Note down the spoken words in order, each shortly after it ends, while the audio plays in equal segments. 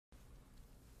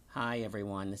Hi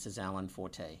everyone, this is Alan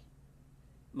Forte.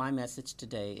 My message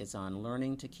today is on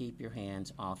learning to keep your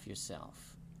hands off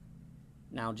yourself.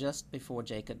 Now, just before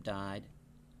Jacob died,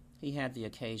 he had the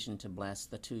occasion to bless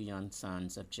the two young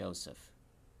sons of Joseph.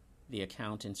 The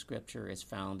account in Scripture is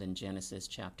found in Genesis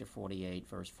chapter 48,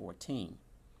 verse 14.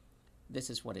 This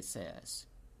is what it says.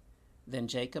 Then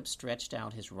Jacob stretched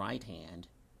out his right hand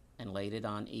and laid it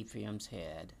on Ephraim's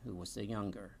head, who was the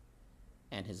younger,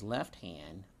 and his left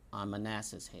hand on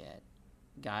Manasseh's head,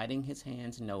 guiding his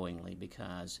hands knowingly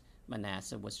because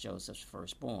Manasseh was Joseph's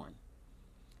firstborn.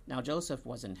 Now Joseph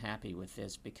wasn't happy with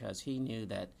this because he knew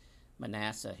that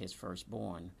Manasseh, his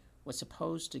firstborn, was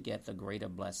supposed to get the greater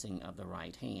blessing of the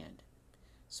right hand.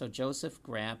 So Joseph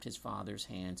grabbed his father's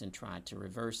hands and tried to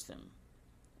reverse them.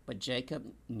 But Jacob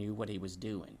knew what he was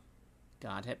doing.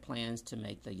 God had plans to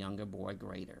make the younger boy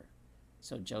greater,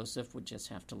 so Joseph would just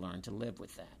have to learn to live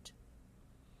with that.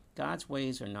 God's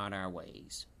ways are not our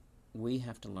ways. We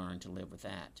have to learn to live with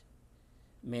that.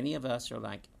 Many of us are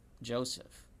like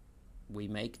Joseph. We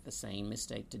make the same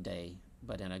mistake today,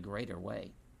 but in a greater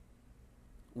way.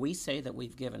 We say that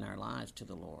we've given our lives to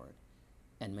the Lord,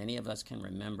 and many of us can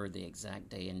remember the exact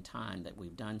day and time that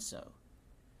we've done so.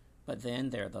 But then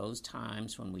there are those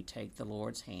times when we take the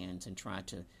Lord's hands and try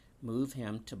to move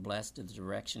Him to bless the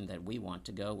direction that we want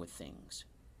to go with things.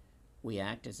 We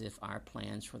act as if our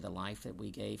plans for the life that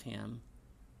we gave Him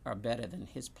are better than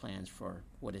His plans for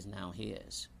what is now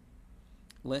His.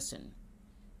 Listen,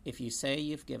 if you say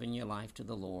you've given your life to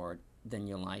the Lord, then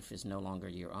your life is no longer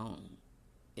your own.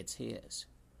 It's His.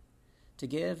 To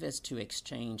give is to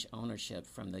exchange ownership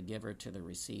from the giver to the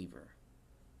receiver.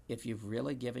 If you've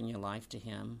really given your life to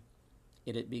Him,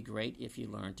 it'd be great if you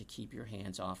learn to keep your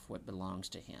hands off what belongs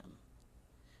to Him.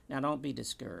 Now don't be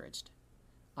discouraged.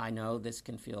 I know this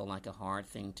can feel like a hard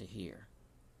thing to hear.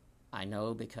 I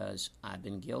know because I've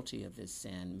been guilty of this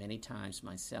sin many times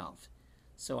myself,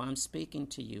 so I'm speaking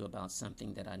to you about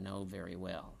something that I know very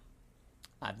well.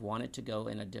 I've wanted to go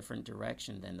in a different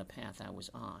direction than the path I was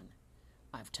on.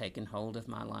 I've taken hold of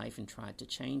my life and tried to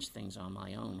change things on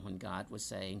my own when God was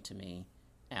saying to me,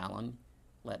 Alan,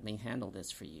 let me handle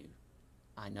this for you.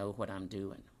 I know what I'm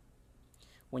doing.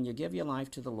 When you give your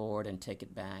life to the Lord and take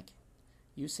it back,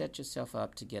 you set yourself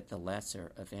up to get the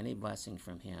lesser of any blessing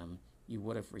from Him you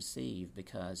would have received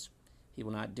because He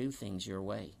will not do things your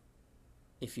way.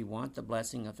 If you want the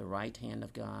blessing of the right hand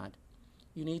of God,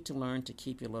 you need to learn to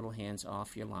keep your little hands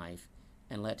off your life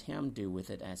and let Him do with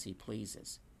it as He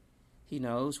pleases. He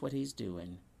knows what He's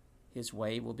doing. His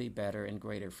way will be better and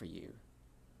greater for you.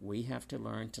 We have to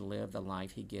learn to live the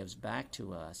life He gives back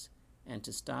to us and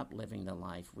to stop living the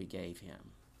life we gave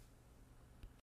Him.